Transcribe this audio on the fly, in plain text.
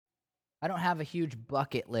I don't have a huge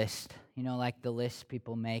bucket list, like the lists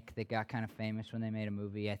people make that got kind of famous when they made a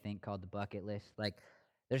movie, I think, called The Bucket List. Like,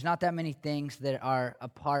 there's not that many things that are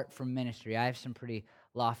apart from ministry. I have some pretty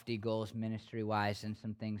lofty goals ministry wise and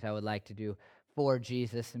some things I would like to do for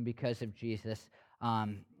Jesus and because of Jesus.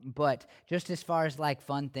 But just as far as like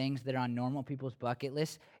fun things that are on normal people's bucket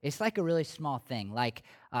lists, it's like a really small thing. Like,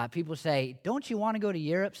 people say, "Don't you want to go to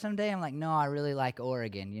Europe someday?" I'm like, "No, I really like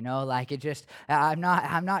Oregon." Like it just I'm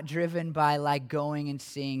not driven by like going and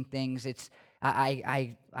seeing things. It's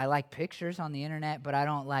I like pictures on the internet, but I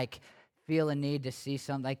don't like feel a need to see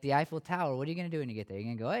something like the Eiffel Tower. What are you going to do when you get there? You're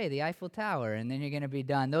going to go, "Hey, the Eiffel Tower," and then you're going to be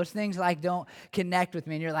done. Those things like don't connect with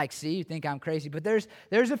me, and you're like, "See, you think I'm crazy." But there's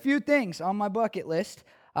a few things on my bucket list.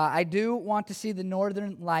 I do want to see the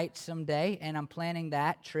Northern Lights someday, and I'm planning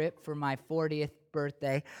that trip for my 40th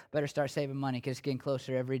birthday. Better start saving money because it's getting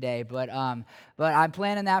closer every day. But I'm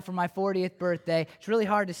planning that for my 40th birthday. It's really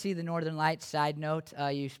hard to see the Northern Lights. Side note: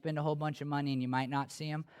 you spend a whole bunch of money and you might not see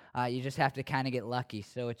them. You just have to kind of get lucky.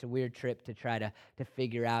 So it's a weird trip to try to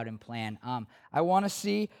figure out and plan. I want to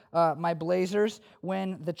see my Blazers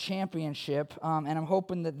win the championship, and I'm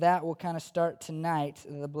hoping that will kind of start tonight.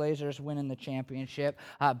 The Blazers winning the championship.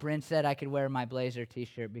 Bryn said I could wear my Blazer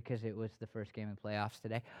t-shirt because it was the first game of the playoffs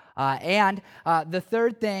today. And the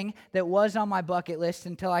third thing that was on my bucket list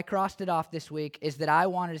until I crossed it off this week is that I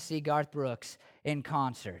wanted to see Garth Brooks in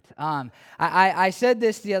concert. I said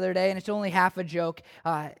this the other day, and it's only half a joke.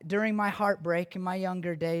 During my heartbreak in my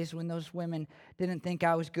younger days, when those women didn't think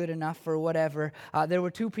I was good enough or whatever, there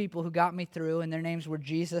were two people who got me through, and their names were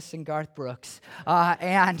Jesus and Garth Brooks.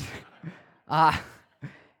 And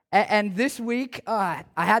this week, I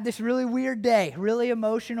had this really weird day, really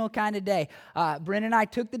emotional kind of day. Bryn and I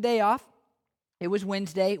took the day off. It was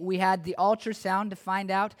Wednesday. We had the ultrasound to find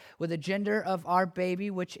out with the gender of our baby,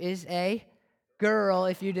 which is a girl,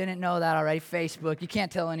 if you didn't know that already. Facebook, you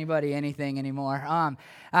can't tell anybody anything anymore.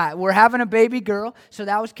 We're having a baby girl, so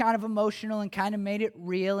that was kind of emotional and kind of made it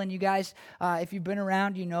real. And you guys, if you've been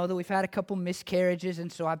around, you know that we've had a couple miscarriages,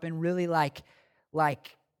 and so I've been really like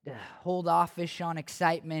hold offish on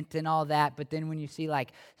excitement and all that. But then when you see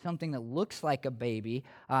like something that looks like a baby,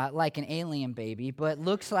 like an alien baby, but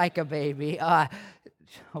looks like a baby,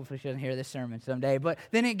 hopefully she doesn't hear this sermon someday, but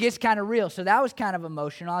then it gets kind of real. So that was kind of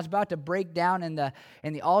emotional. I was about to break down in the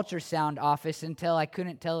ultrasound office until I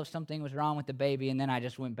couldn't tell if something was wrong with the baby, and then I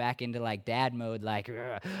just went back into like dad mode, like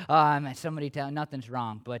somebody tell nothing's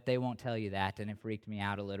wrong, but they won't tell you that, and it freaked me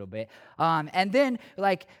out a little bit. And then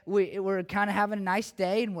like we're kind of having a nice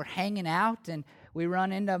day, and we're hanging out, and we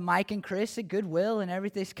run into Mike and Chris at Goodwill, and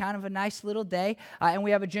everything's kind of a nice little day. And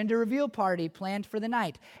we have a gender reveal party planned for the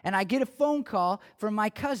night. And I get a phone call from my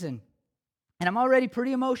cousin. And I'm already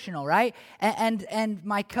pretty emotional, right? And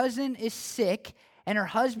my cousin is sick, and her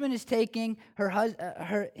husband is taking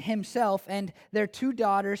himself and their two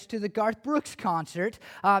daughters to the Garth Brooks concert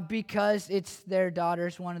because it's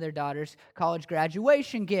one of their daughters' college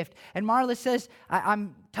graduation gift. And Marla says,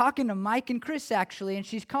 I'm talking to Mike and Chris, actually, and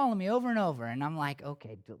she's calling me over and over. And I'm like,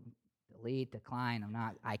 okay, delete, decline,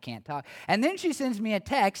 I can't talk. And then she sends me a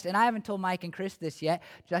text, and I haven't told Mike and Chris this yet,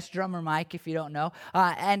 just drummer Mike, if you don't know.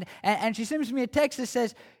 And she sends me a text that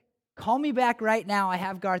says, "Call me back right now. I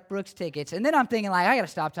have Garth Brooks tickets." And then I'm thinking, like, I got to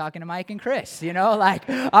stop talking to Mike and Chris, like,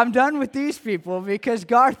 I'm done with these people because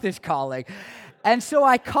Garth is calling. And so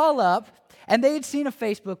I call up, and they had seen a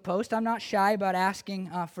Facebook post. I'm not shy about asking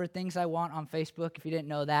for things I want on Facebook. If you didn't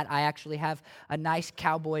know that, I actually have a nice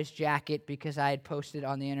Cowboys jacket because I had posted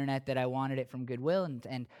on the internet that I wanted it from Goodwill,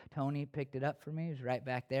 and Tony picked it up for me. He was right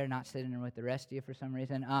back there, not sitting there with the rest of you for some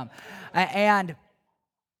reason.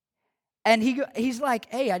 And he's like,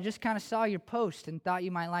 "Hey, I just kind of saw your post and thought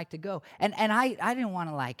you might like to go." And I didn't want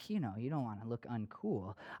to, like, you don't want to look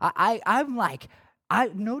uncool. I'm like,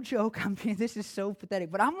 no joke, this is so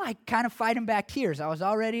pathetic, but I'm like kind of fighting back tears. I was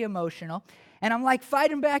already emotional, and I'm like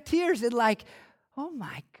fighting back tears and like, oh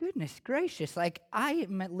my goodness gracious, like I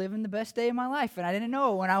am living the best day of my life, and I didn't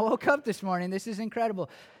know it when I woke up this morning. This is incredible.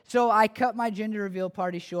 So I cut my gender reveal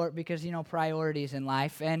party short because, priorities in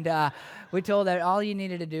life, and we told her all you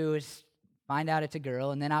needed to do is find out it's a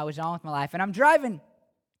girl, and then I was on with my life. And I'm driving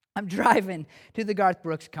to the Garth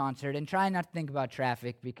Brooks concert and trying not to think about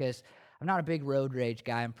traffic because I'm not a big road rage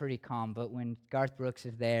guy. I'm pretty calm, but when Garth Brooks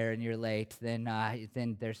is there and you're late, then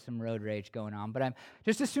there's some road rage going on. But I'm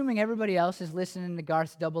just assuming everybody else is listening to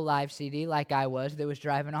Garth's double live CD like I was that was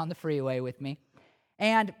driving on the freeway with me.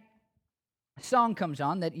 And a song comes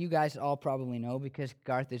on that you guys all probably know because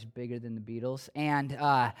Garth is bigger than the Beatles. And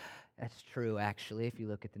that's true, actually, if you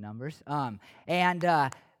look at the numbers.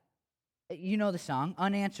 You know the song,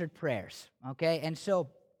 Unanswered Prayers, okay? And so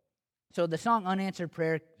So the song Unanswered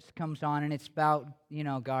Prayer comes on, and it's about,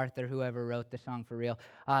 Garth or whoever wrote the song for real,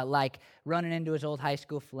 like running into his old high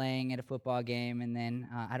school fling at a football game, and then,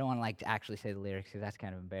 I don't want to actually say the lyrics because that's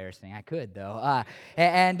kind of embarrassing. I could, though.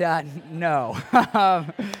 No.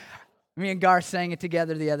 Me and Garth sang it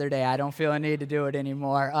together the other day. I don't feel a need to do it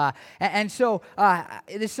anymore. So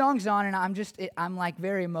the song's on, and I'm like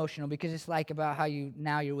very emotional because it's like about how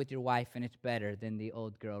now you're with your wife, and it's better than the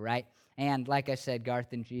old girl, right? And like I said,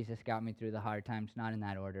 Garth and Jesus got me through the hard times, not in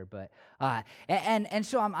that order, but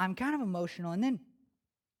so I'm kind of emotional, and then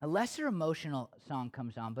a lesser emotional song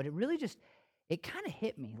comes on, but it kind of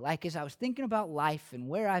hit me, like as I was thinking about life and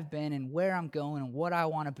where I've been and where I'm going and what I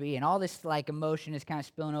want to be, and all this like emotion is kind of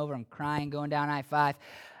spilling over. I'm crying going down I-5,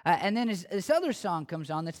 and then this other song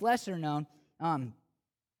comes on that's lesser known, and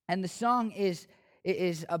the song is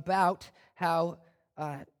about how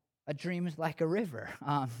a dream is like a river,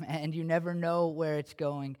 and you never know where it's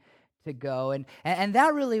going to go. And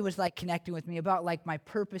that really was like connecting with me about like my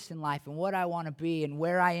purpose in life and what I want to be and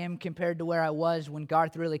where I am compared to where I was when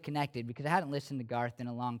Garth really connected, because I hadn't listened to Garth in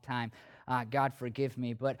a long time. God forgive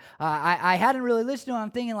me. But I hadn't really listened to him.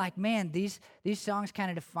 I'm thinking like, man, these songs kind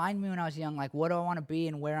of defined me when I was young, like what do I want to be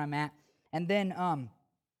and where I'm at. And then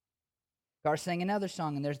Garth sang another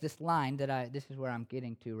song, and there's this line this is where I'm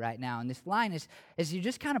getting to right now. And this line is you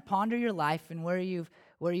just kind of ponder your life and where you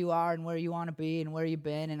are and where you want to be and where you've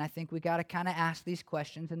been. And I think we got to kind of ask these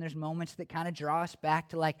questions, and there's moments that kind of draw us back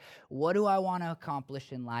to like, what do I want to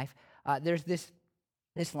accomplish in life? There's this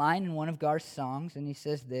line in one of Garth's songs, and he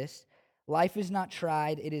says this: life is not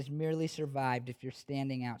tried, it is merely survived if you're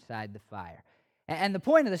standing outside the fire. And the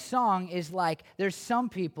point of the song is like there's some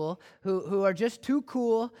people who are just too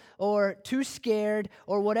cool or too scared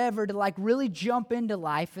or whatever to like really jump into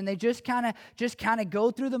life, and they just kind of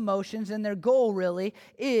go through the motions, and their goal really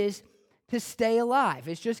is to stay alive.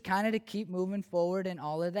 It's just kind of to keep moving forward and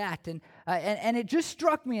all of that. And it just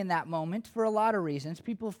struck me in that moment for a lot of reasons.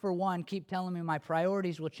 People, for one, keep telling me my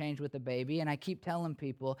priorities will change with the baby, and I keep telling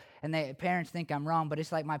people, and parents think I'm wrong, but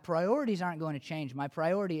it's like my priorities aren't going to change. My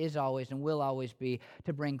priority is always and will always be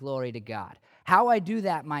to bring glory to God. How I do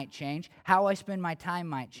that might change. How I spend my time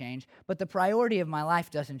might change. But the priority of my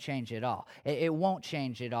life doesn't change at all. It won't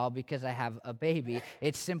change at all because I have a baby.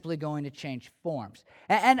 It's simply going to change forms.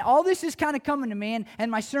 And all this is kind of coming to me.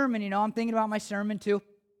 And my sermon, I'm thinking about my sermon too.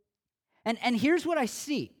 And here's what I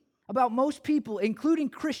see about most people, including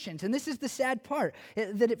Christians. And this is the sad part,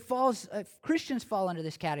 that Christians fall into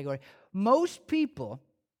this category. Most people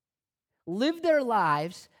live their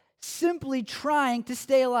lives simply trying to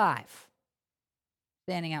stay alive.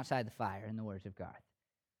 Standing outside the fire, in the words of Garth.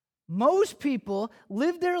 Most people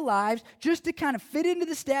live their lives just to kind of fit into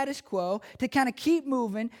the status quo, to kind of keep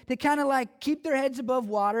moving, to kind of like keep their heads above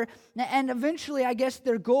water, and eventually I guess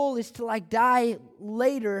their goal is to like die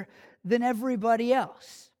later than everybody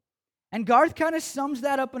else. And Garth kind of sums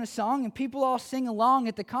that up in a song, and people all sing along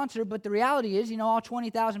at the concert, but the reality is, all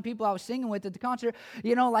 20,000 people I was singing with at the concert,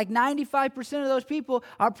 like 95% of those people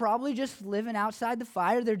are probably just living outside the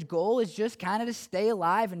fire. Their goal is just kind of to stay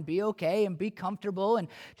alive and be okay and be comfortable and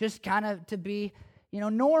just kind of to be,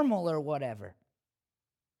 normal or whatever.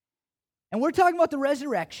 And we're talking about the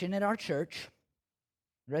resurrection at our church.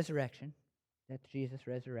 Resurrection. That's Jesus'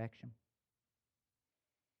 resurrection.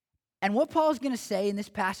 And what Paul's going to say in this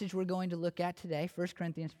passage we're going to look at today, 1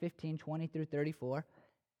 Corinthians 15, 20 through 34,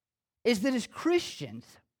 is that as Christians,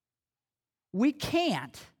 we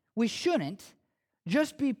shouldn't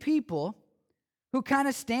just be people who kind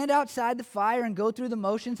of stand outside the fire and go through the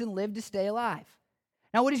motions and live to stay alive.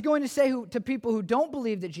 Now, what he's going to say to people who don't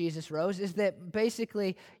believe that Jesus rose is that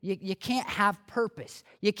basically you can't have purpose.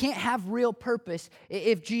 You can't have real purpose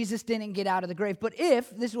if Jesus didn't get out of the grave. But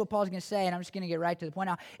this is what Paul's going to say, and I'm just going to get right to the point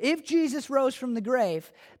now. If Jesus rose from the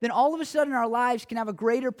grave, then all of a sudden our lives can have a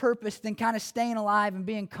greater purpose than kind of staying alive and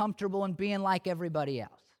being comfortable and being like everybody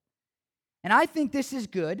else. And I think this is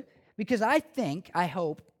good because I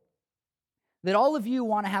hope, that all of you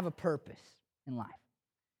want to have a purpose in life.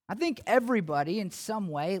 I think everybody in some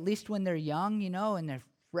way, at least when they're young, and they're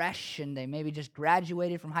fresh and they maybe just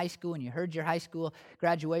graduated from high school and you heard your high school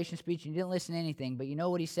graduation speech and you didn't listen to anything, but you know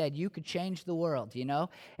what he said? You could change the world,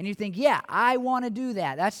 And you think, yeah, I want to do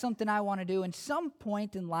that. That's something I want to do. And some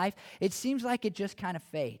point in life, it seems like it just kind of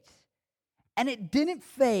fades. And it didn't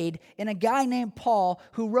fade in a guy named Paul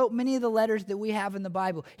who wrote many of the letters that we have in the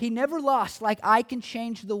Bible. He never lost, like, I can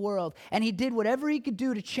change the world. And he did whatever he could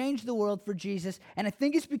do to change the world for Jesus. And I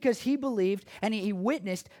think it's because he believed and he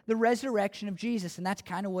witnessed the resurrection of Jesus. And that's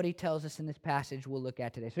kind of what he tells us in this passage we'll look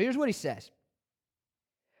at today. So here's what he says.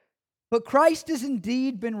 But Christ has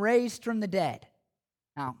indeed been raised from the dead.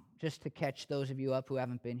 Now, just to catch those of you up who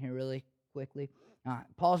haven't been here really quickly,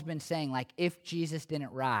 Paul's been saying, like, if Jesus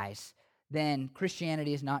didn't rise, then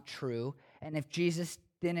Christianity is not true. And if Jesus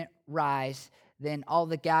didn't rise, then all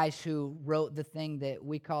the guys who wrote the thing that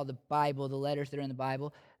we call the Bible, the letters that are in the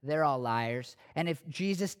Bible, they're all liars. And if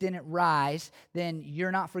Jesus didn't rise, then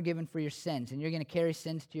you're not forgiven for your sins, and you're going to carry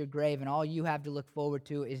sins to your grave, and all you have to look forward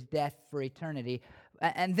to is death for eternity.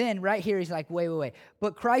 And then right here, he's like, wait.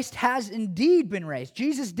 But Christ has indeed been raised.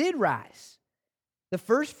 Jesus did rise, the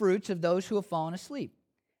first fruits of those who have fallen asleep.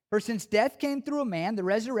 For since death came through a man, the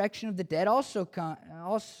resurrection of the dead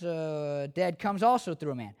dead comes also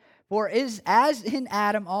through a man. For as in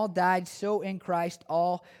Adam all died, so in Christ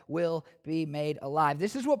all will be made alive.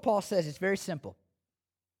 This is what Paul says. It's very simple.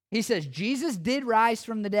 He says, Jesus did rise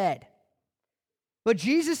from the dead. But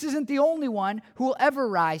Jesus isn't the only one who will ever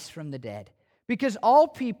rise from the dead. Because all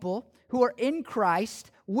people who are in Christ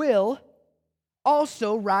will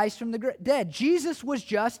also rise from the dead. Jesus was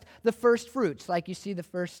just the first fruits. Like you see the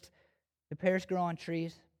pears grow on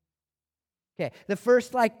trees. Okay, the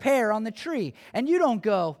first pear on the tree. And you don't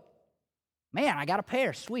go, man, I got a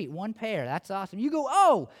pear. Sweet, one pear. That's awesome. You go,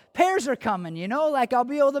 oh, pears are coming, like I'll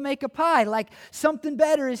be able to make a pie. Like something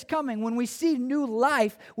better is coming. When we see new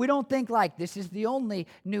life, we don't think like this is the only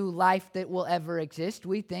new life that will ever exist.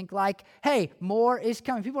 We think like, hey, more is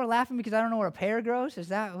coming. People are laughing because I don't know where a pear grows. Is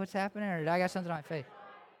that what's happening? Or did I got something on my face?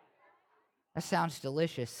 That sounds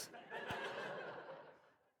delicious.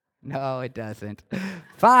 No, it doesn't.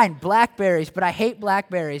 Fine, blackberries, but I hate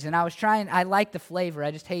blackberries, and I like the flavor.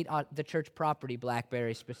 I just hate the church property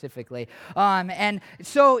blackberries specifically. And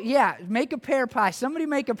so, yeah, make a pear pie. Somebody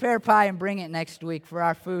make a pear pie and bring it next week for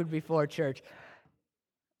our food before church.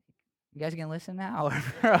 You guys gonna listen now?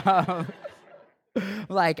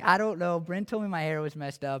 I don't know. Brent told me my hair was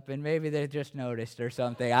messed up, and maybe they just noticed or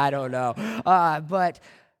something. I don't know. But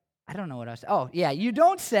I don't know what else. Oh, yeah, you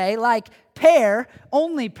don't say pear,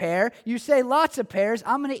 only pear. You say lots of pears.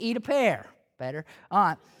 I'm going to eat a pear. Better.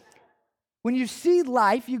 When you see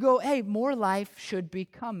life, you go, hey, more life should be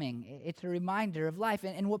coming. It's a reminder of life.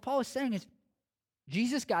 And what Paul is saying is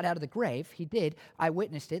Jesus got out of the grave. He did. I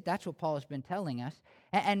witnessed it. That's what Paul has been telling us.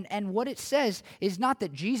 And what it says is not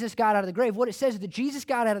that Jesus got out of the grave. What it says is that Jesus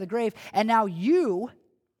got out of the grave, and now you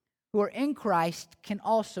who are in Christ can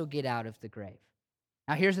also get out of the grave.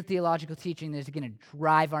 Now, here's the theological teaching that is going to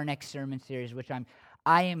drive our next sermon series, which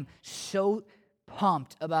I am so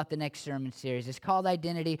pumped about the next sermon series. It's called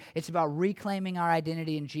Identity. It's about reclaiming our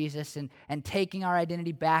identity in Jesus and taking our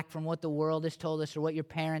identity back from what the world has told us or what your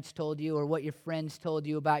parents told you or what your friends told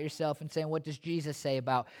you about yourself and saying, what does Jesus say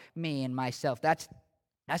about me and myself? That's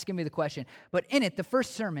going to be the question. But in it, the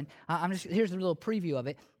first sermon, here's a little preview of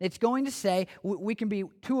it. It's going to say we can be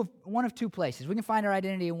one of two places. We can find our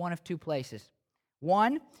identity in one of two places.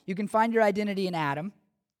 One, you can find your identity in Adam.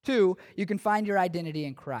 Two, you can find your identity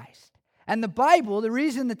in Christ. And the Bible, the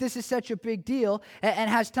reason that this is such a big deal and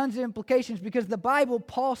has tons of implications, because the Bible,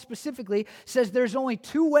 Paul specifically, says there's only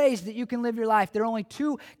two ways that you can live your life. There are only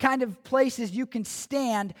two kind of places you can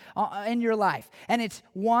stand in your life. And it's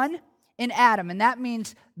one, in Adam, and that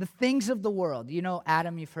means the things of the world. You know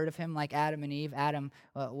Adam, you've heard of him, like Adam and Eve. Adam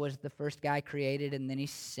was the first guy created, and then he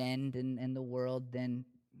sinned, and the world then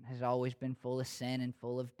has always been full of sin and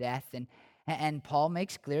full of death. And Paul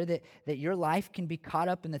makes clear that your life can be caught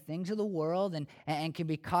up in the things of the world and can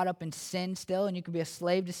be caught up in sin still, and you can be a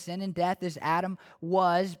slave to sin and death as Adam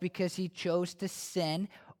was because he chose to sin.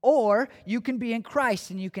 Or you can be in Christ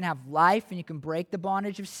and you can have life and you can break the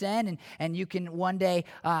bondage of sin and you can one day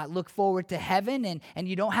look forward to heaven and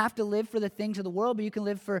you don't have to live for the things of the world, but you can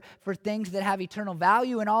live for things that have eternal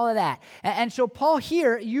value and all of that. And so Paul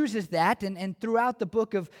here uses that and throughout the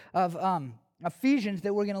book of Ephesians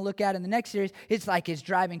that we're going to look at in the next series, it's like his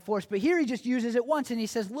driving force. But here he just uses it once and he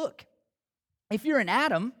says, look, if you're an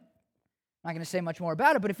Adam, I'm not going to say much more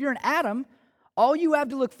about it, but if you're an Adam, all you have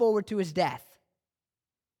to look forward to is death.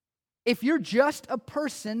 If you're just a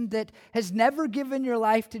person that has never given your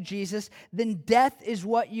life to Jesus, then death is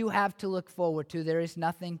what you have to look forward to. There is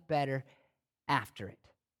nothing better after it.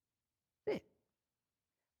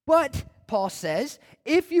 But, Paul says,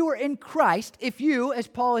 if you are in Christ, if you, as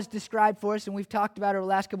Paul has described for us, and we've talked about over the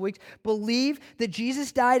last couple weeks, believe that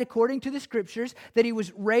Jesus died according to the Scriptures, that he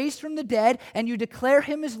was raised from the dead, and you declare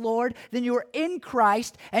him as Lord, then you are in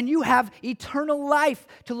Christ, and you have eternal life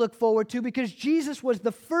to look forward to, because Jesus was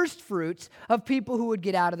the first fruits of people who would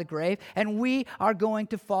get out of the grave, and we are going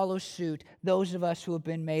to follow suit, those of us who have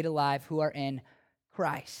been made alive, who are in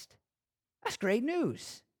Christ. That's great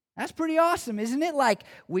news. That's pretty awesome, isn't it? Like,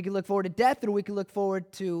 we could look forward to death or we could look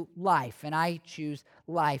forward to life. And I choose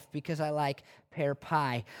life because I like pear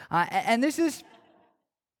pie. And this is,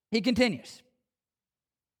 he continues.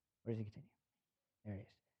 Where does he continue? There he is.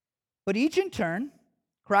 But each in turn,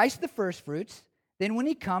 Christ the firstfruits, then when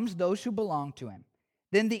he comes, those who belong to him.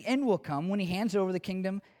 Then the end will come when he hands over the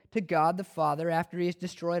kingdom to God the Father after he has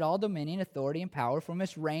destroyed all dominion, authority, and power, for he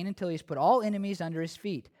must reign until he has put all enemies under his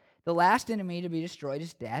feet. The last enemy to be destroyed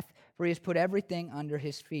is death, for he has put everything under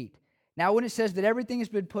his feet. Now when it says that everything has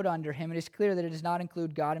been put under him, it is clear that it does not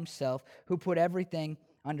include God himself, who put everything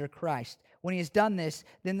under Christ. When he has done this,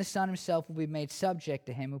 then the Son himself will be made subject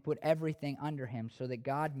to him who put everything under him, so that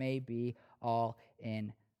God may be all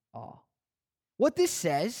in all. What this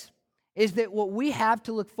says is that what we have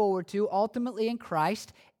to look forward to ultimately in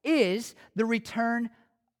Christ is the return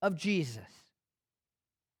of Jesus.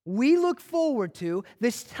 We look forward to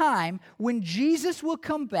this time when Jesus will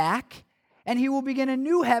come back and he will begin a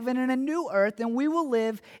new heaven and a new earth, and we will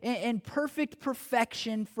live in perfect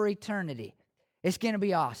perfection for eternity. It's going to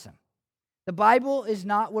be awesome. The Bible is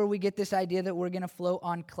not where we get this idea that we're going to float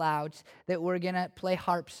on clouds, that we're going to play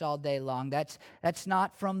harps all day long. That's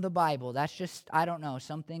not from the Bible. That's just, I don't know,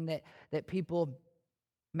 something that people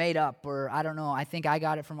made up, or I don't know. I think I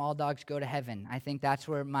got it from All Dogs Go to Heaven. I think that's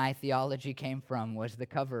where my theology came from, was the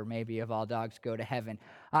cover maybe of All Dogs Go to Heaven.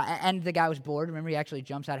 And the guy was bored. Remember, he actually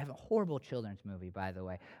jumps out of a horrible children's movie, by the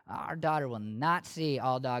way. Our daughter will not see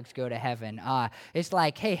All Dogs Go to Heaven. It's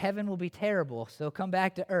like, hey, heaven will be terrible, so come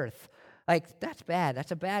back to earth. Like, that's bad.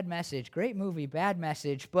 That's a bad message. Great movie, bad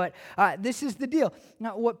message. But this is the deal.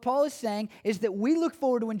 Now, what Paul is saying is that we look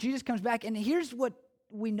forward to when Jesus comes back, and here's what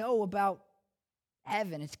we know about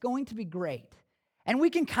heaven. It's going to be great. And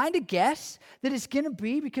we can kind of guess that it's going to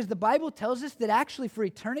be because the Bible tells us that actually for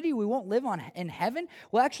eternity we won't live in heaven.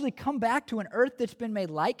 We'll actually come back to an earth that's been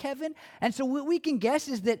made like heaven. And so what we can guess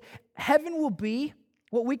is that heaven will be,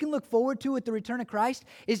 what we can look forward to at the return of Christ,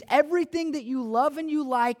 is everything that you love and you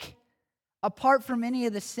like apart from any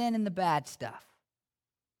of the sin and the bad stuff.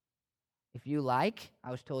 If you like,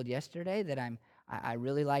 I was told yesterday that I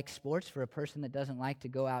really like sports for a person that doesn't like to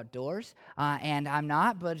go outdoors, and I'm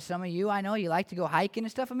not, but some of you, I know you like to go hiking and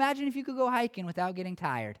stuff. Imagine if you could go hiking without getting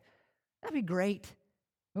tired. That'd be great.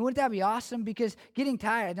 I mean, wouldn't that be awesome? Because getting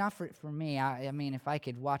tired, not for me, I mean, if I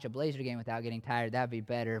could watch a Blazer game without getting tired, that'd be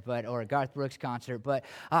better, or a Garth Brooks concert. But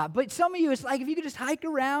some of you, it's like if you could just hike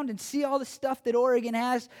around and see all the stuff that Oregon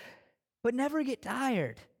has, but never get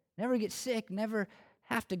tired, never get sick, never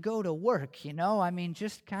have to go to work, you know? I mean,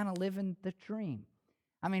 just kind of living the dream.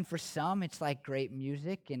 I mean, for some, it's like great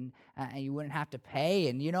music, and you wouldn't have to pay,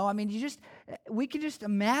 and, you know, I mean, we could just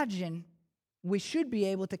imagine, we should be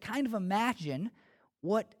able to kind of imagine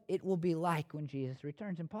what it will be like when Jesus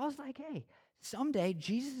returns. And Paul's like, hey, someday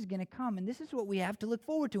Jesus is going to come, and this is what we have to look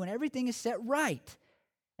forward to, and everything is set right,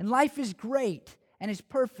 and life is great, and it's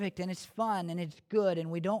perfect, and it's fun, and it's good,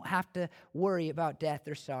 and we don't have to worry about death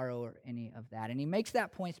or sorrow or any of that. And he makes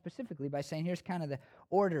that point specifically by saying, here's kind of the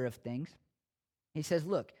order of things. He says,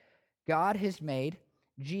 look, God has made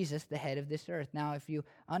Jesus the head of this earth. Now, if you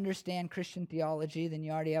understand Christian theology, then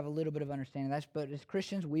you already have a little bit of understanding of that. But as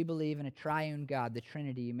Christians, we believe in a triune God, the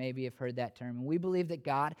Trinity. You maybe have heard that term. And we believe that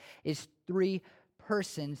God is three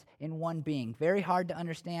persons in one being. Very hard to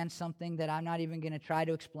understand, something that I'm not even going to try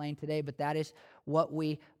to explain today, but that is what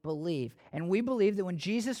we believe. And we believe that when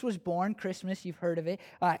Jesus was born, Christmas, you've heard of it,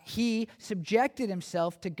 he subjected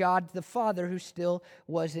himself to God the Father, who still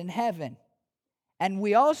was in heaven. And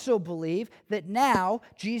we also believe that now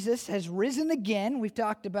Jesus has risen again. We've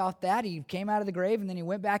talked about that. He came out of the grave and then he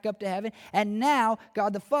went back up to heaven. And now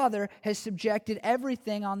God the Father has subjected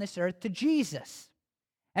everything on this earth to Jesus.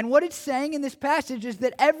 And what it's saying in this passage is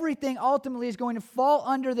that everything ultimately is going to fall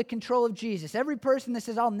under the control of Jesus. Every person that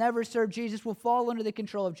says, I'll never serve Jesus, will fall under the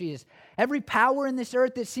control of Jesus. Every power in this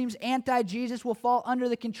earth that seems anti-Jesus will fall under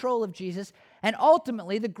the control of Jesus. And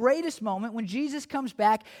ultimately, the greatest moment, when Jesus comes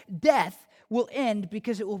back, death will end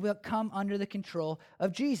because it will come under the control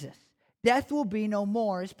of Jesus. Death will be no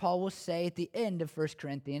more, as Paul will say at the end of 1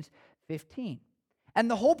 Corinthians 15. And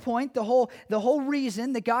the whole point, the whole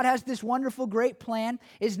reason that God has this wonderful, great plan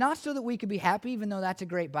is not so that we could be happy, even though that's a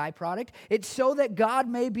great byproduct. It's so that God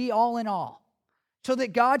may be all in all. So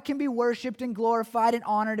that God can be worshiped and glorified and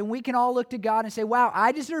honored, and we can all look to God and say, wow,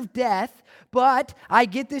 I deserve death, but I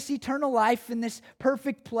get this eternal life in this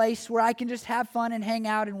perfect place where I can just have fun and hang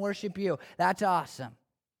out and worship you. That's awesome.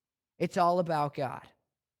 It's all about God.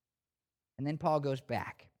 And then Paul goes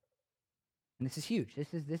back. And this is huge.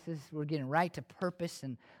 This is we're getting right to purpose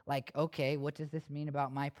and like, okay, what does this mean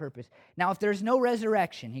about my purpose? Now, if there's no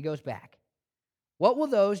resurrection, he goes back. What will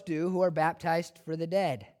those do who are baptized for the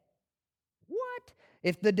dead? What?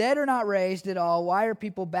 If the dead are not raised at all, why are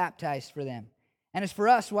people baptized for them? And as for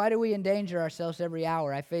us, why do we endanger ourselves every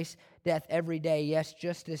hour? I face death every day, yes,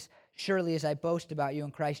 just as surely as I boast about you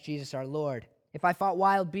in Christ Jesus our Lord. If I fought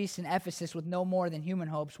wild beasts in Ephesus with no more than human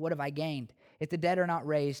hopes, what have I gained? If the dead are not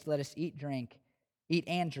raised, let us eat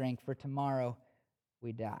and drink, for tomorrow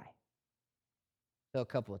we die. So a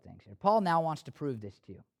couple of things here. Paul now wants to prove this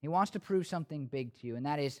to you. He wants to prove something big to you, and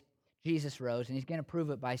that is Jesus rose, and he's going to prove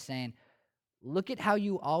it by saying, look at how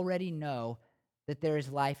you already know that there is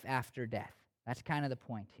life after death. That's kind of the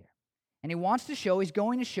point here. And he's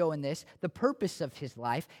going to show in this, the purpose of his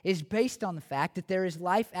life is based on the fact that there is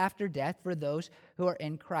life after death for those who are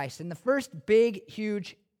in Christ. And the first big,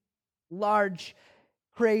 huge, large,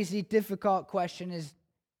 crazy, difficult question is,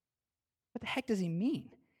 what the heck does he mean?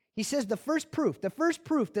 He says the first proof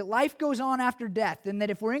that life goes on after death and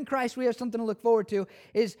that if we're in Christ we have something to look forward to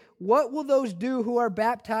is, what will those do who are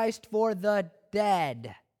baptized for the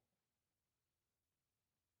dead?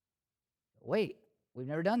 Wait, we've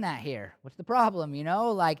never done that here. What's the problem?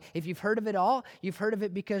 Like if you've heard of it all, you've heard of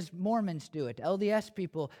it because Mormons do it. LDS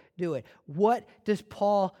people do it. What does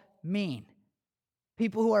Paul mean?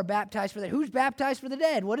 People who are baptized for the dead. Who's baptized for the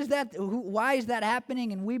dead? What is that? Why is that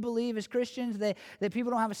happening? And we believe as Christians that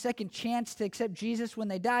people don't have a second chance to accept Jesus when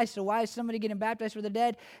they die. So why is somebody getting baptized for the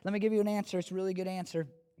dead? Let me give you an answer. It's a really good answer.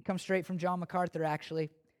 It comes straight from John MacArthur, actually.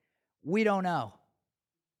 We don't know.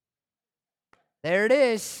 There it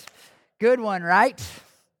is. Good one, right?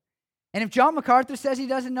 And if John MacArthur says he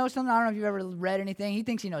doesn't know something, I don't know if you've ever read anything, he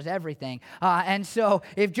thinks he knows everything. And so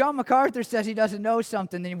if John MacArthur says he doesn't know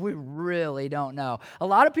something, then we really don't know. A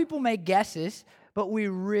lot of people make guesses, but we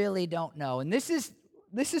really don't know. And this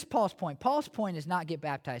is Paul's point. Paul's point is not get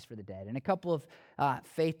baptized for the dead. And a couple of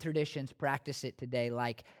faith traditions practice it today,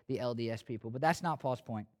 like the LDS people. But that's not Paul's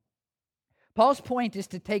point. Paul's point is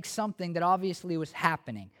to take something that obviously was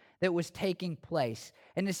happening, that was taking place,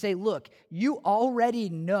 and to say, look, you already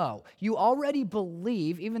know, you already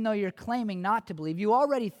believe, even though you're claiming not to believe, you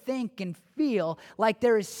already think and feel like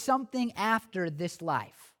there is something after this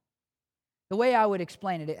life. The way I would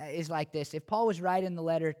explain it is like this. If Paul was writing the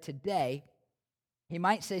letter today, he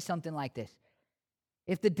might say something like this.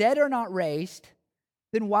 If the dead are not raised,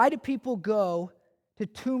 then why do people go to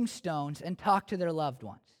tombstones and talk to their loved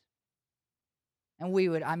ones?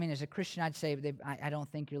 And as a Christian, I'd say, I don't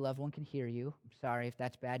think your loved one can hear you. I'm sorry if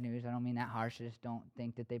that's bad news. I don't mean that harsh. I just don't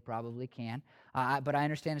think that they probably can. But I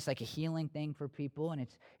understand it's like a healing thing for people, and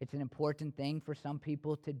it's an important thing for some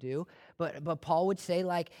people to do. But Paul would say,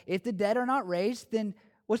 like, if the dead are not raised, then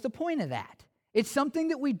what's the point of that? It's something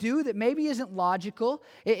that we do that maybe isn't logical.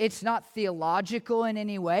 It's not theological in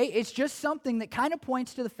any way. It's just something that kind of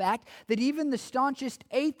points to the fact that even the staunchest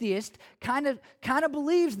atheist kind of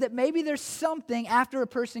believes that maybe there's something after a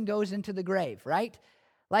person goes into the grave, right?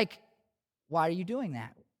 Like, why are you doing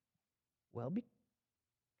that? Well,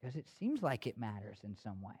 because it seems like it matters in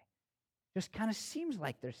some way. Just kind of seems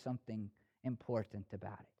like there's something important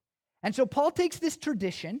about it. And so Paul takes this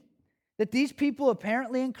tradition that these people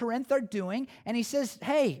apparently in Corinth are doing, and he says,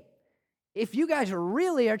 hey, if you guys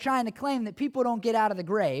really are trying to claim that people don't get out of the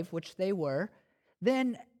grave, which they were,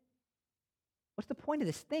 then what's the point of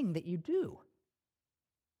this thing that you do?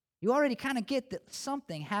 You already kind of get that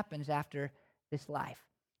something happens after this life.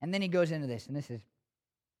 And then he goes into this, and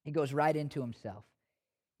he goes right into himself.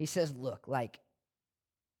 He says, look, like,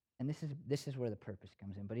 and this is where the purpose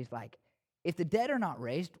comes in, but he's like, if the dead are not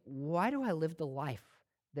raised, why do I live the life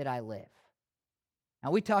that I live?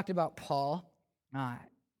 Now, we talked about Paul a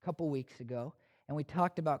couple weeks ago, and we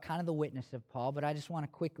talked about kind of the witness of Paul, but I just want to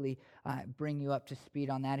quickly bring you up to speed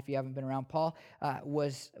on that if you haven't been around. Paul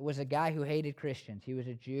was a guy who hated Christians. He was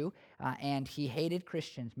a Jew, and he hated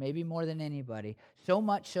Christians, maybe more than anybody, so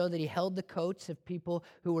much so that he held the coats of people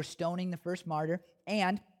who were stoning the first martyr,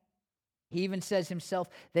 and he even says himself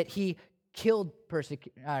that he killed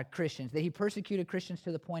Christians, that he persecuted Christians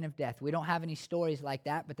to the point of death. We don't have any stories like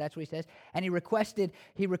that, but that's what he says. And he requested,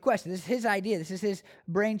 this is his idea, this is his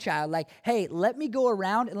brainchild, like, hey, let me go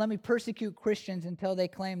around and let me persecute Christians until they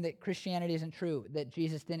claim that Christianity isn't true, that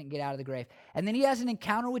Jesus didn't get out of the grave. And then he has an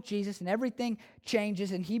encounter with Jesus, and everything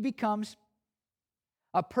changes, and he becomes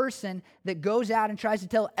a person that goes out and tries to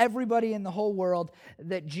tell everybody in the whole world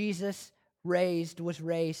that Jesus was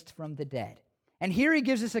raised from the dead. And here he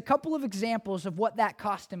gives us a couple of examples of what that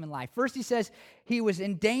cost him in life. First, he says he was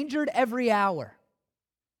endangered every hour.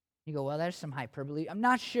 You go, well, there's some hyperbole. I'm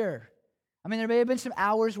not sure. I mean, there may have been some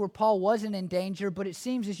hours where Paul wasn't in danger, but it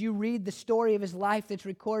seems as you read the story of his life that's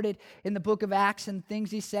recorded in the book of Acts and things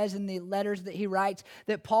he says in the letters that he writes,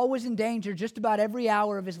 that Paul was in danger just about every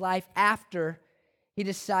hour of his life after he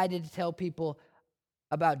decided to tell people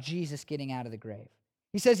about Jesus getting out of the grave.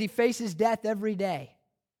 He says he faces death every day.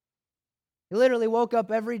 He literally woke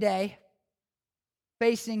up every day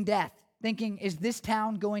facing death, thinking, is this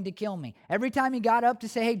town going to kill me? Every time he got up to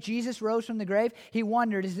say, hey, Jesus rose from the grave, he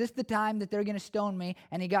wondered, is this the time that they're going to stone me?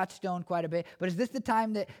 And he got stoned quite a bit. But is this the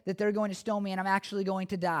time that they're going to stone me and I'm actually going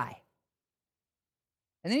to die?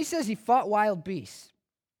 And then he says he fought wild beasts.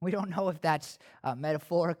 We don't know if that's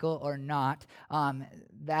metaphorical or not.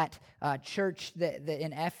 That church that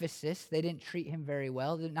in Ephesus, they didn't treat him very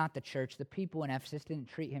well. Not the church, the people in Ephesus didn't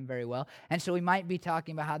treat him very well. And so he might be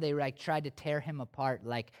talking about how they tried to tear him apart,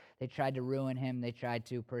 like they tried to ruin him, they tried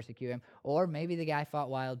to persecute him. Or maybe the guy fought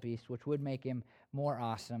wild beasts, which would make him more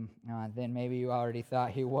awesome than maybe you already thought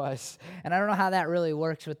he was. And I don't know how that really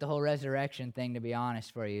works with the whole resurrection thing, to be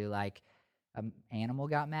honest for you. Like, an animal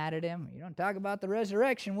got mad at him. You don't talk about the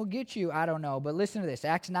resurrection, we'll get you. I don't know. But listen to this.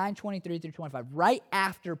 Acts 9:23-25. Right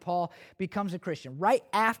after Paul becomes a Christian, right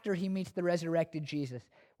after he meets the resurrected Jesus,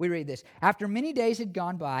 we read this. After many days had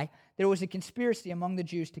gone by, there was a conspiracy among the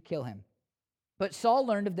Jews to kill him. But Saul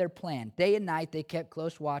learned of their plan. Day and night they kept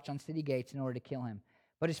close watch on city gates in order to kill him.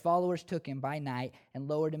 But his followers took him by night and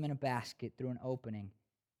lowered him in a basket through an opening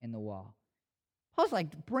in the wall. Paul's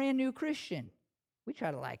like brand new Christian. We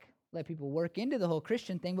try to let people work into the whole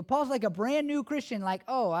Christian thing. But Paul's like a brand new Christian, like,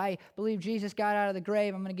 oh, I believe Jesus got out of the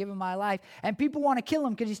grave. I'm going to give him my life. And people want to kill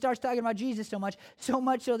him because he starts talking about Jesus so much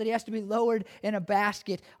so that he has to be lowered in a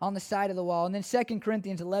basket on the side of the wall. And then 2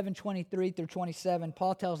 Corinthians 11:23-27,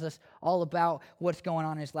 Paul tells us all about what's going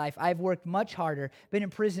on in his life. I've worked much harder, been in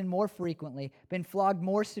prison more frequently, been flogged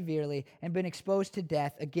more severely, and been exposed to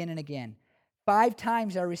death again and again. 5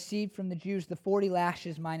 times I received from the Jews the 40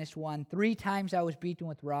 lashes minus 1. 3 times I was beaten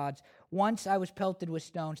with rods. Once I was pelted with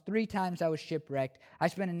stones. 3 times I was shipwrecked. I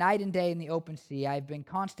spent a night and day in the open sea. I have been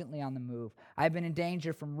constantly on the move. I have been in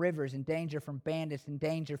danger from rivers, in danger from bandits, in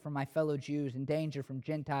danger from my fellow Jews, in danger from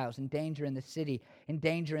Gentiles, in danger in the city, in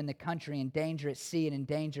danger in the country, in danger at sea, and in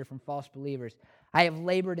danger from false believers. I have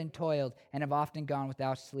labored and toiled and have often gone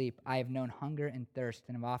without sleep. I have known hunger and thirst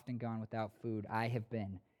and have often gone without food. I have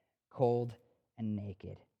been cold and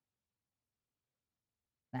naked.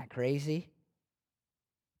 Isn't that crazy?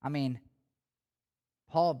 I mean,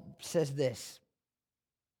 Paul says this.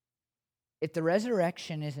 If the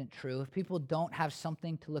resurrection isn't true, if people don't have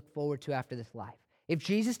something to look forward to after this life, if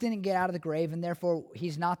Jesus didn't get out of the grave and therefore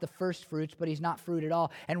he's not the first fruits, but he's not fruit at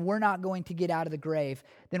all, and we're not going to get out of the grave,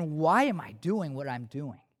 then why am I doing what I'm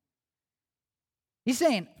doing? He's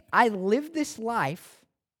saying, I live this life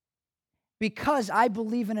because I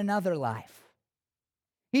believe in another life.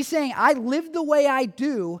 He's saying, I live the way I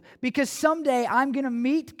do because someday I'm going to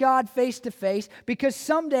meet God face to face, because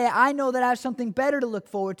someday I know that I have something better to look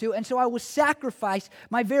forward to, and so I will sacrifice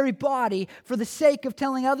my very body for the sake of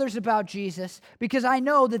telling others about Jesus, because I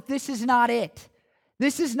know that this is not it.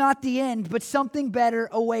 This is not the end, but something better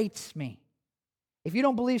awaits me. If you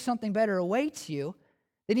don't believe something better awaits you,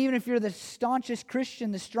 then even if you're the staunchest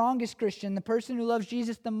Christian, the strongest Christian, the person who loves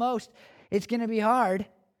Jesus the most, it's going to be hard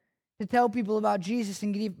to tell people about Jesus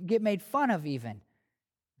and get made fun of even,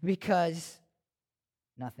 because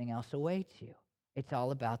nothing else awaits you. It's all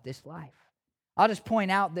about this life. I'll just point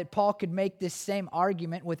out that Paul could make this same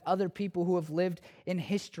argument with other people who have lived in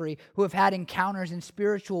history, who have had encounters in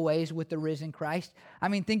spiritual ways with the risen Christ. I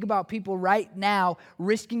mean, think about people right now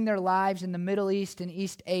risking their lives in the Middle East and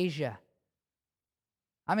East Asia.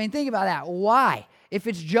 I mean, think about that. Why? If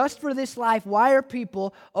it's just for this life, why are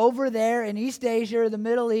people over there in East Asia or the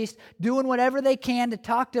Middle East doing whatever they can to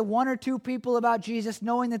talk to 1 or 2 people about Jesus,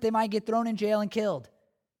 knowing that they might get thrown in jail and killed?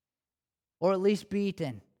 Or at least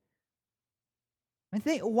beaten? I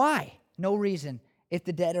mean, why? No reason if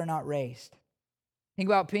the dead are not raised. Think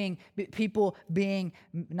about people being,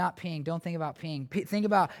 not peeing, don't think about peeing. Think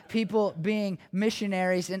about people being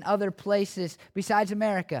missionaries in other places besides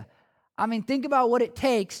America. I mean, think about what it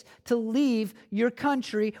takes to leave your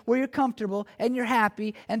country where you're comfortable and you're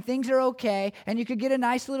happy and things are okay and you could get a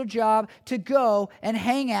nice little job to go and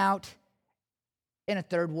hang out in a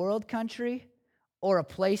third world country or a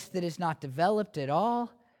place that is not developed at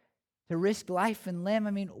all, to risk life and limb.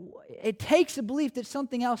 I mean, it takes a belief that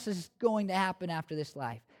something else is going to happen after this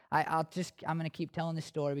life. I'm going to keep telling this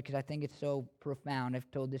story because I think it's so profound.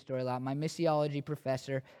 I've told this story a lot. My missiology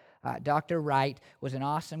professor, Dr. Wright, was an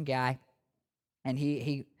awesome guy. And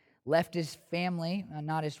he left his family,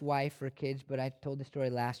 not his wife or kids, but I told the story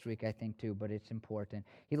last week, I think, too, but it's important.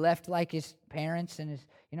 He left, like, his parents and his,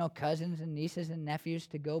 cousins and nieces and nephews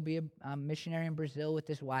to go be a missionary in Brazil with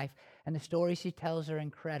his wife. And the stories he tells are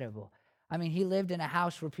incredible. I mean, he lived in a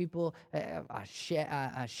house where people, a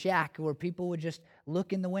shack where people would just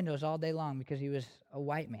look in the windows all day long because he was a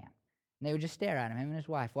white man. And they would just stare at him and his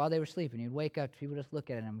wife, while they were sleeping. He'd wake up, people just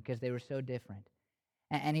look at him because they were so different.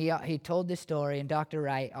 And he told this story, and Dr.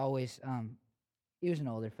 Wright always, he was an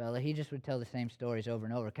older fella. He just would tell the same stories over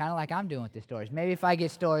and over, kind of like I'm doing with the stories. Maybe if I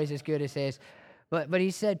get stories as good as his. But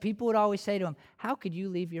he said people would always say to him, how could you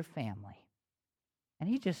leave your family? And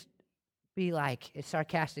he'd just be like,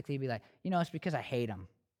 sarcastically be like, it's because I hate them.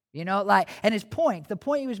 And the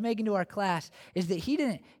point he was making to our class is that he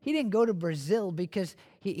didn't go to Brazil because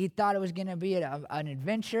he thought it was going to be an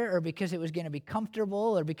adventure, or because it was going to be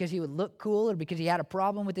comfortable, or because he would look cool, or because he had a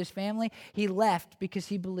problem with his family. He left because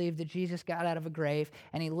he believed that Jesus got out of a grave,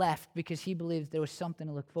 and he left because he believed that there was something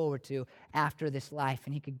to look forward to after this life,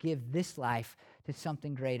 and he could give this life to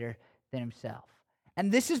something greater than himself. And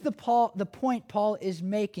this is the point Paul is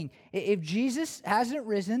making. If Jesus hasn't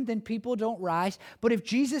risen, then people don't rise. But if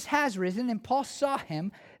Jesus has risen and Paul saw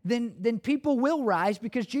him, then people will rise,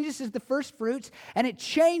 because Jesus is the first fruits, and it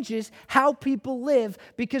changes how people live,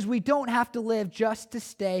 because we don't have to live just to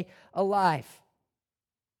stay alive.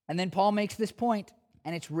 And then Paul makes this point,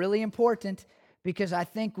 and it's really important, because I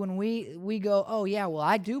think when we go, oh yeah, well,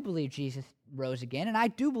 I do believe Jesus rose again, and I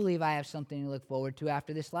do believe I have something to look forward to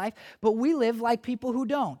after this life, but we live like people who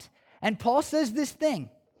don't. And Paul says this thing.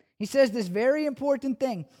 He says this very important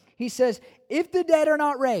thing. He says, if the dead are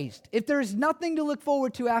not raised, if there is nothing to look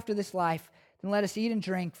forward to after this life, then let us eat and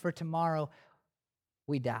drink, for tomorrow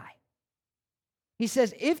we die. He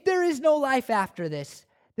says, if there is no life after this,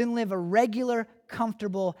 then live a regular,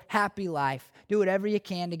 comfortable, happy life. Do whatever you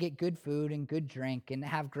can to get good food and good drink and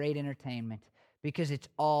have great entertainment, because it's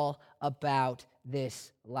all about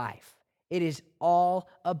this life. It is all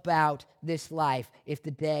about this life if the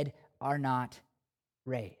dead are not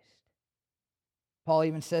raised. Paul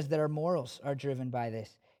even says that our morals are driven by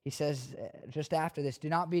this. He says just after this, do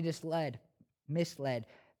not be misled.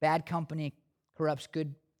 Bad company corrupts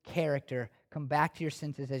good character. Come back to your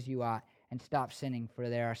senses as you ought, and stop sinning, for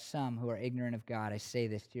there are some who are ignorant of God. I say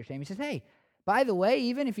this to your shame. He says, hey, by the way,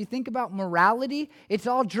 even if you think about morality, it's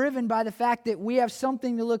all driven by the fact that we have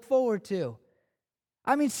something to look forward to.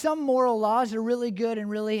 I mean, some moral laws are really good and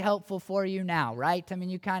really helpful for you now, right? I mean,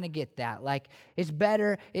 you kind of get that. Like, it's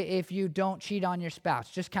better if you don't cheat on your spouse,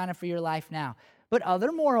 just kind of for your life now. But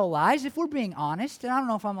other moral lies, if we're being honest, and I don't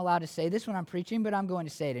know if I'm allowed to say this when I'm preaching, but I'm going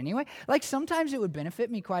to say it anyway. Like, sometimes it would benefit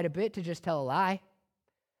me quite a bit to just tell a lie.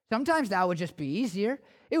 Sometimes that would just be easier.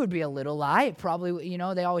 It would be a little lie. It probably,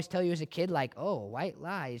 they always tell you as a kid, like, oh, white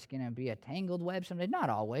lie is going to be a tangled web someday. Not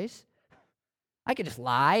always. I could just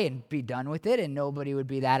lie and be done with it, and nobody would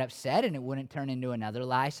be that upset, and it wouldn't turn into another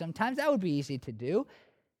lie sometimes. That would be easy to do.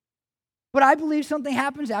 But I believe something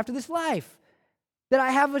happens after this life, that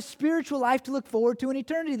I have a spiritual life to look forward to in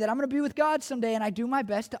eternity, that I'm going to be with God someday, and I do my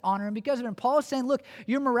best to honor Him because of it. And Paul is saying, look,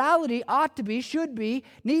 your morality ought to be, should be,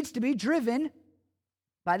 needs to be driven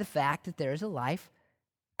by the fact that there is a life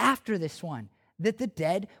after this one, that the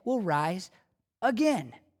dead will rise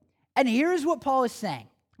again. And here is what Paul is saying.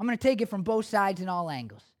 I'm going to take it from both sides and all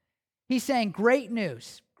angles. He's saying great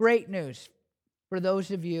news for those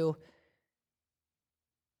of you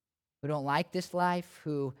who don't like this life,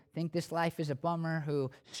 who think this life is a bummer, who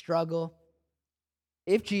struggle.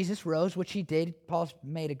 If Jesus rose, which He did, Paul's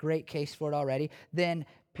made a great case for it already, then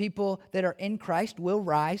people that are in Christ will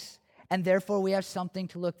rise, and therefore we have something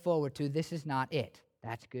to look forward to. This is not it.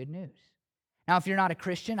 That's good news. Now, if you're not a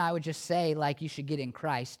Christian, I would just say, you should get in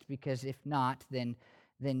Christ, because if not, then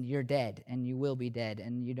you're dead, and you will be dead,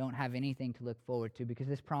 and you don't have anything to look forward to, because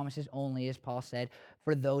this promise is only, as Paul said,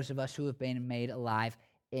 for those of us who have been made alive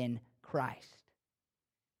in Christ.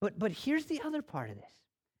 But here's the other part of this.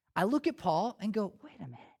 I look at Paul and go, wait a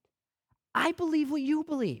minute. I believe what you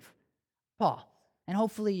believe, Paul. And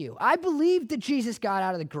hopefully you. I believe that Jesus got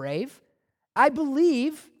out of the grave. I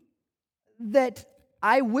believe that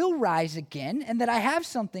I will rise again and that I have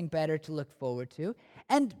something better to look forward to.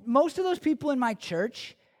 And most of those people in my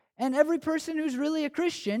church and every person who's really a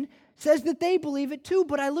Christian says that they believe it too.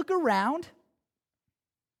 But I look around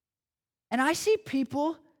and I see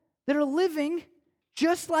people that are living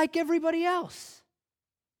just like everybody else.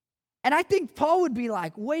 And I think Paul would be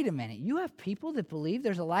like, wait a minute, you have people that believe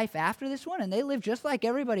there's a life after this one and they live just like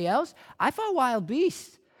everybody else? I fought wild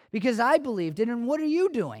beasts because I believed it, and what are you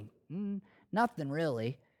doing? Nothing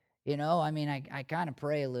really. I kind of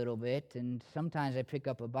pray a little bit, and sometimes I pick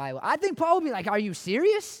up a Bible. I think Paul would be like, are you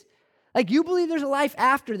serious? You believe there's a life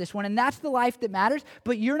after this one, and that's the life that matters,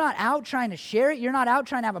 but you're not out trying to share it. You're not out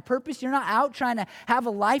trying to have a purpose. You're not out trying to have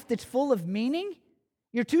a life that's full of meaning.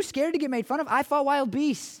 You're too scared to get made fun of. I fought wild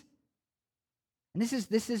beasts. And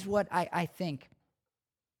this is what I think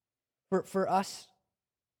for us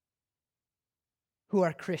who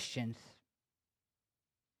are Christians,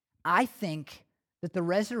 I think that the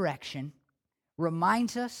resurrection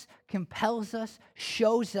reminds us, compels us,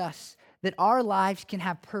 shows us that our lives can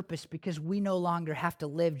have purpose because we no longer have to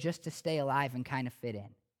live just to stay alive and kind of fit in.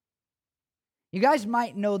 You guys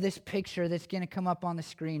might know this picture that's going to come up on the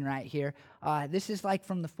screen right here. This is like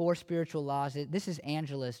from the Four Spiritual Laws. This is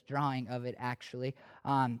Angela's drawing of it, actually.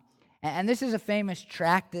 And this is a famous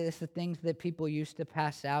tract. It's the things that people used to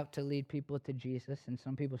pass out to lead people to Jesus, and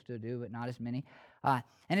some people still do, but not as many. And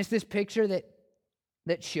it's this picture that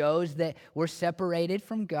shows that we're separated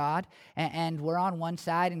from God, and we're on one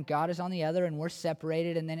side and God is on the other, and we're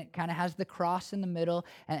separated, and then it kind of has the cross in the middle,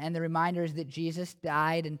 and the reminder is that Jesus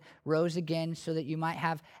died and rose again so that you might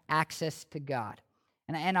have access to God.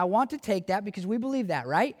 And I want to take that because we believe that,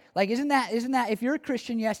 right? Like, isn't that, if you're a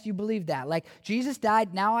Christian, yes, you believe that. Like, Jesus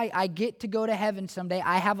died, now I get to go to heaven someday.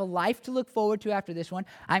 I have a life to look forward to after this one.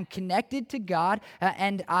 I'm connected to God,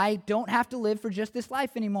 and I don't have to live for just this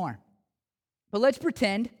life anymore. But let's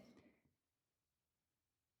pretend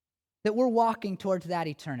that we're walking towards that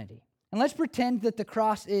eternity. And let's pretend that the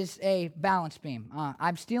cross is a balance beam.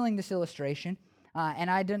 I'm stealing this illustration.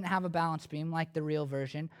 And I didn't have a balance beam like the real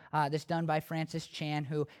version. That's done by Francis Chan,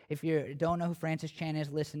 who, if you don't know who Francis Chan is,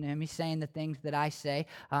 listen to him. He's saying the things that I say,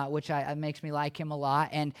 which makes me like him a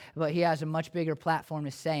lot. But he has a much bigger platform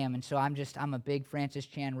to say them, and so I'm a big Francis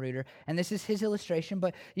Chan rooter. And this is his illustration,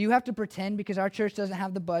 but you have to pretend, because our church doesn't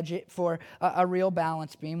have the budget for a real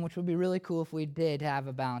balance beam, which would be really cool if we did have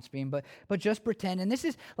a balance beam. But just pretend. And this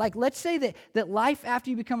is like, let's say that life after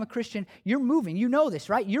you become a Christian, you're moving. You know this,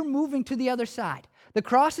 right? You're moving to the other side. The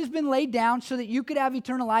cross has been laid down so that you could have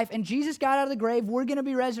eternal life, and Jesus got out of the grave. We're going to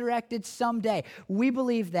be resurrected someday. We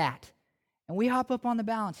believe that. And we hop up on the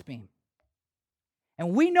balance beam.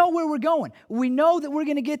 And we know where we're going. We know that we're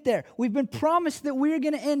going to get there. We've been promised that we're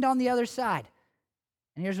going to end on the other side.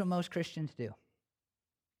 And here's what most Christians do.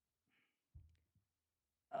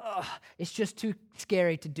 It's just too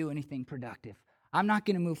scary to do anything productive. I'm not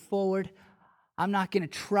going to move forward. I'm not going to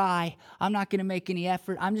try. I'm not going to make any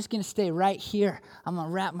effort. I'm just going to stay right here. I'm going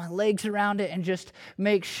to wrap my legs around it and just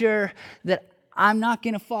make sure that I'm not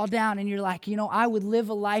going to fall down. And you're like, I would live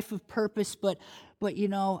a life of purpose, but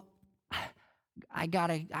I got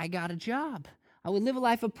a job. I would live a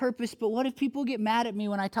life of purpose, but what if people get mad at me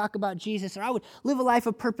when I talk about Jesus? Or I would live a life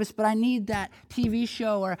of purpose, but I need that TV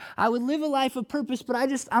show. Or I would live a life of purpose, but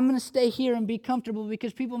I'm going to stay here and be comfortable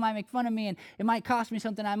because people might make fun of me and it might cost me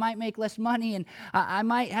something. I might make less money and I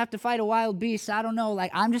might have to fight a wild beast. I don't know. Like,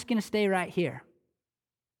 I'm just going to stay right here.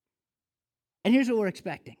 And here's what we're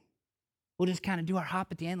expecting. We'll just kind of do our hop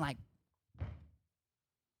at the end like,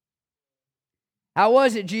 how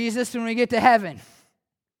was it, Jesus, when we get to heaven?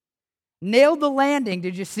 Nailed the landing.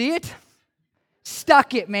 Did you see it?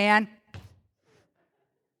 Stuck it, man.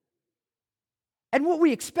 And what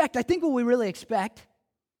we expect, I think what we really expect,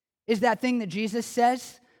 is that thing that Jesus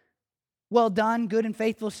says, well done, good and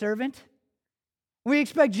faithful servant. We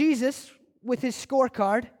expect Jesus, with his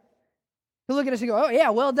scorecard, to look at us and go, oh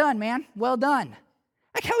yeah, well done, man, well done.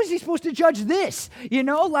 Like, how is he supposed to judge this?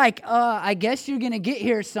 I guess you're going to get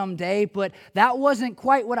here someday, but that wasn't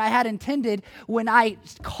quite what I had intended when I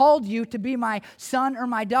called you to be my son or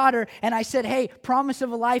my daughter, and I said, hey, promise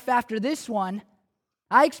of a life after this one.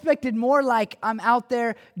 I expected more like I'm out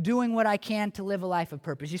there doing what I can to live a life of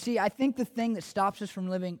purpose. You see, I think the thing that stops us from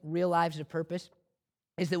living real lives of purpose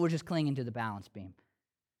is that we're just clinging to the balance beam.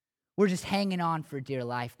 We're just hanging on for dear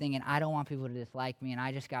life, thinking, I don't want people to dislike me, and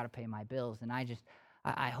I just got to pay my bills, and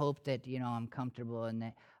I hope that, I'm comfortable and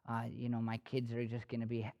that, my kids are just going to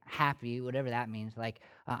be happy, whatever that means. Like,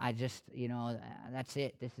 that's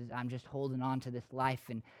it. I'm just holding on to this life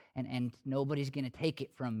and nobody's going to take it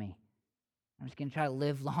from me. I'm just going to try to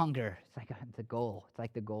live longer. It's like the goal. It's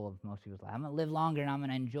like the goal of most people's life. I'm going to live longer and I'm going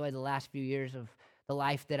to enjoy the last few years of the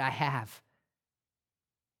life that I have.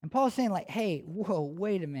 And Paul's saying, like, hey, whoa,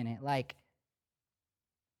 wait a minute. Like,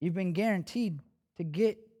 you've been guaranteed to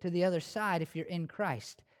get to the other side if you're in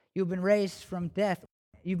Christ. You've been raised from death.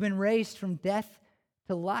 You've been raised from death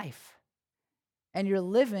to life. And you're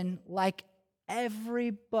living like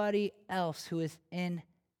everybody else who is in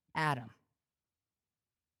Adam.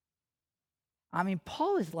 I mean,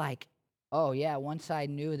 Paul is like, oh yeah, once I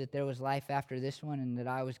knew that there was life after this one and that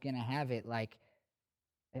I was going to have it,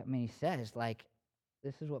 he says,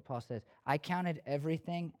 this is what Paul says, I counted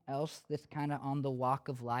everything else that's kind of on the walk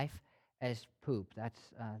of life as poop. That's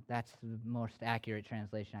the most accurate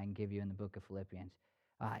translation I can give you in the book of Philippians.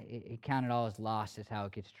 He counted all as loss is how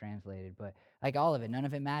it gets translated, but all of it, none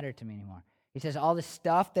of it mattered to me anymore. He says all the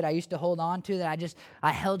stuff that I used to hold on to, that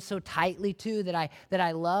I held so tightly to, that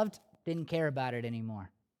I loved, didn't care about it anymore.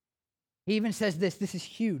 He even says this is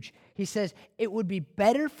huge. He says, it would be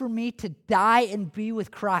better for me to die and be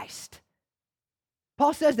with Christ.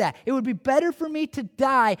 Paul says that. It would be better for me to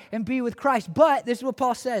die and be with Christ. But, this is what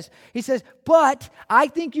Paul says. He says, but I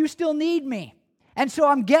think you still need me. And so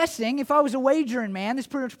I'm guessing, if I was a wagering man, this is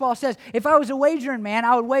pretty much what Paul says, if I was a wagering man,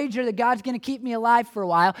 I would wager that God's going to keep me alive for a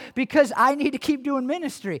while because I need to keep doing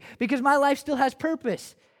ministry, because my life still has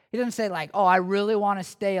purpose. He doesn't say like, oh, I really want to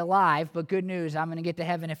stay alive, but good news, I'm going to get to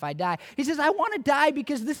heaven if I die. He says, I want to die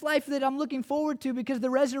because this life that I'm looking forward to, because the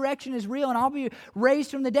resurrection is real and I'll be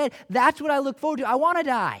raised from the dead, that's what I look forward to. I want to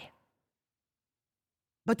die.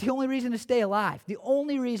 But the only reason to stay alive,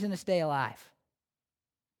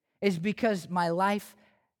 is because my life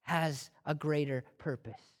has a greater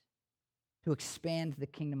purpose. To expand the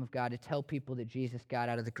kingdom of God, to tell people that Jesus got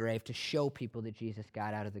out of the grave, to show people that Jesus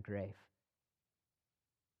got out of the grave.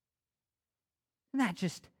 Isn't that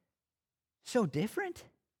just so different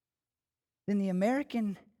than the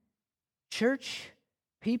American church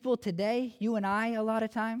people today, you and I, a lot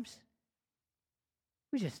of times?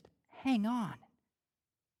 We just hang on.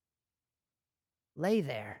 Lay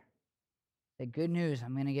there. Say, good news,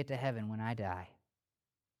 I'm going to get to heaven when I die.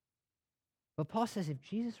 But Paul says if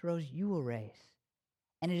Jesus rose, you will raise.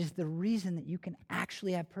 And it is the reason that you can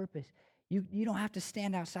actually have purpose. You don't have to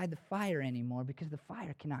stand outside the fire anymore because the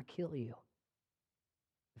fire cannot kill you.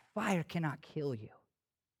 The fire cannot kill you.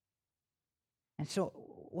 And so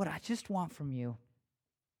what I just want from you,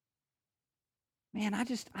 man,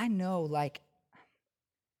 I know, like,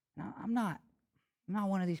 I'm not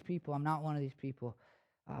one of these people. I'm not one of these people.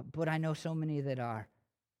 But I know so many that are.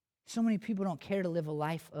 So many people don't care to live a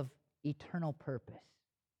life of eternal purpose.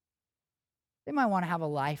 They might want to have a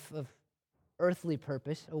life of earthly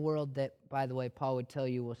purpose, a world that, by the way, Paul would tell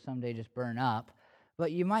you will someday just burn up.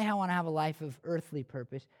 But you might want to have a life of earthly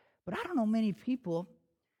purpose. But I don't know many people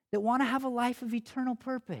that want to have a life of eternal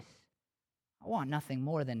purpose. I want nothing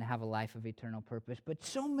more than to have a life of eternal purpose. But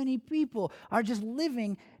so many people are just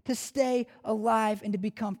living to stay alive and to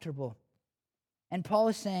be comfortable. And Paul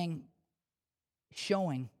is saying,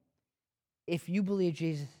 showing, if you believe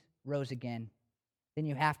Jesus rose again, then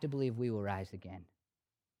you have to believe we will rise again.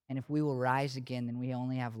 And if we will rise again, then we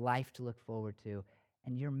only have life to look forward to.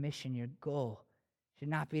 And your mission, your goal, should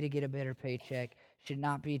not be to get a better paycheck, should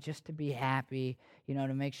not be just to be happy,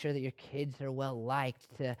 to make sure that your kids are well liked,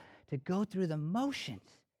 to go through the motions.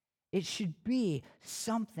 It should be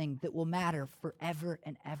something that will matter forever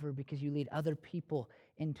and ever because you lead other people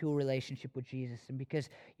into a relationship with Jesus and because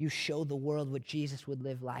you show the world what Jesus would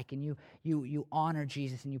live like, and you honor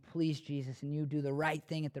Jesus and you please Jesus and you do the right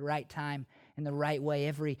thing at the right time in the right way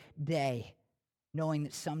every day, knowing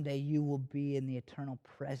that someday you will be in the eternal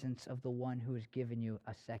presence of the one who has given you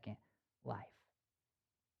a second life.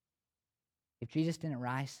 If Jesus didn't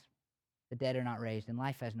rise, the dead are not raised, and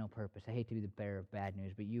life has no purpose. I hate to be the bearer of bad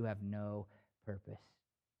news, but you have no purpose.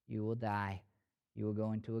 You will die. You will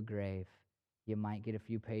go into a grave. You might get a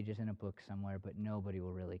few pages in a book somewhere, but nobody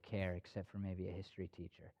will really care except for maybe a history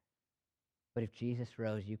teacher. But if Jesus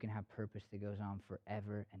rose, you can have purpose that goes on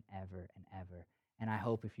forever and ever and ever. And I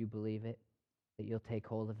hope if you believe it, that you'll take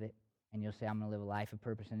hold of it and you'll say, I'm going to live a life of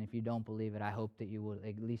purpose. And if you don't believe it, I hope that you will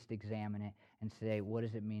at least examine it and say, what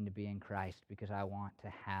does it mean to be in Christ? Because I want to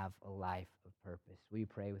have a life of purpose. Will you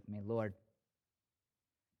pray with me? Lord,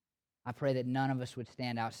 I pray that none of us would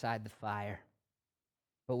stand outside the fire,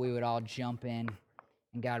 but we would all jump in.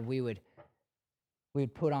 And God, we would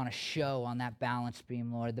put on a show on that balance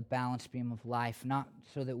beam, Lord, the balance beam of life, not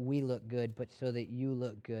so that we look good, but so that you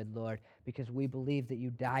look good, Lord, because we believe that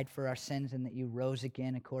you died for our sins and that you rose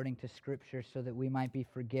again according to Scripture so that we might be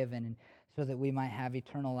forgiven and so that we might have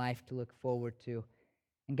eternal life to look forward to.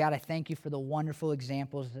 And God, I thank you for the wonderful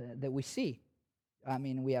examples that we see. I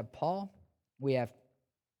mean, we have Paul, we have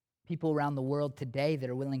people around the world today that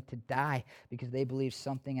are willing to die because they believe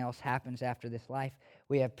something else happens after this life.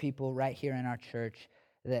 We have people right here in our church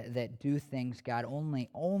that do things, God,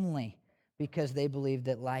 only because they believe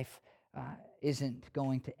that life isn't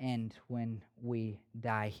going to end when we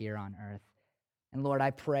die here on earth. And Lord,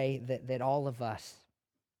 I pray that all of us,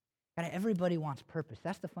 God, everybody wants purpose.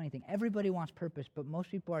 That's the funny thing. Everybody wants purpose, but most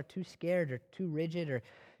people are too scared or too rigid or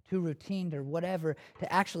too routine or whatever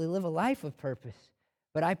to actually live a life of purpose.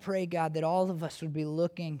 But I pray, God, that all of us would be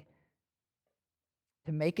looking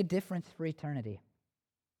to make a difference for eternity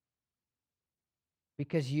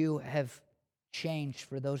because you have changed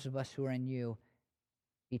for those of us who are in you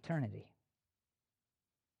eternity.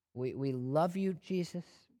 We love you, Jesus.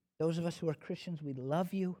 Those of us who are Christians, we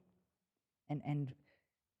love you. And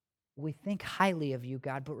we think highly of you,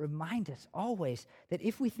 God, but remind us always that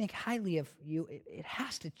if we think highly of you, it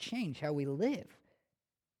has to change how we live.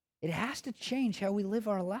 It has to change how we live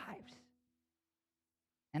our lives.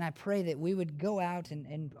 And I pray that we would go out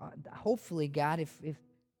and hopefully, God, if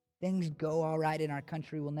things go all right in our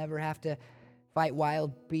country, we'll never have to fight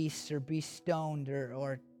wild beasts or be stoned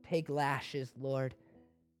or take lashes, Lord.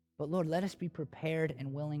 But Lord, let us be prepared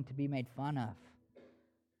and willing to be made fun of,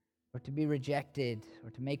 or to be rejected,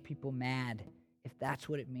 or to make people mad, if that's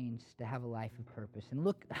what it means to have a life of purpose.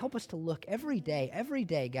 And help us to look every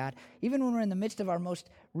day, God, even when we're in the midst of our most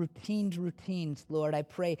routines, Lord, I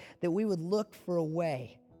pray that we would look for a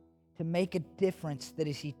way to make a difference that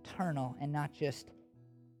is eternal and not just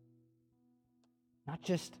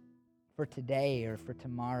for today or for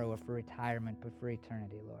tomorrow or for retirement, but for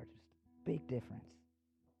eternity, Lord. Just a big difference.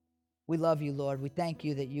 We love you, Lord. We thank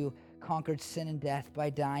you that you conquered sin and death by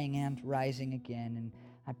dying and rising again. And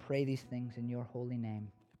I pray these things in your holy name.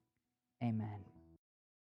 Amen.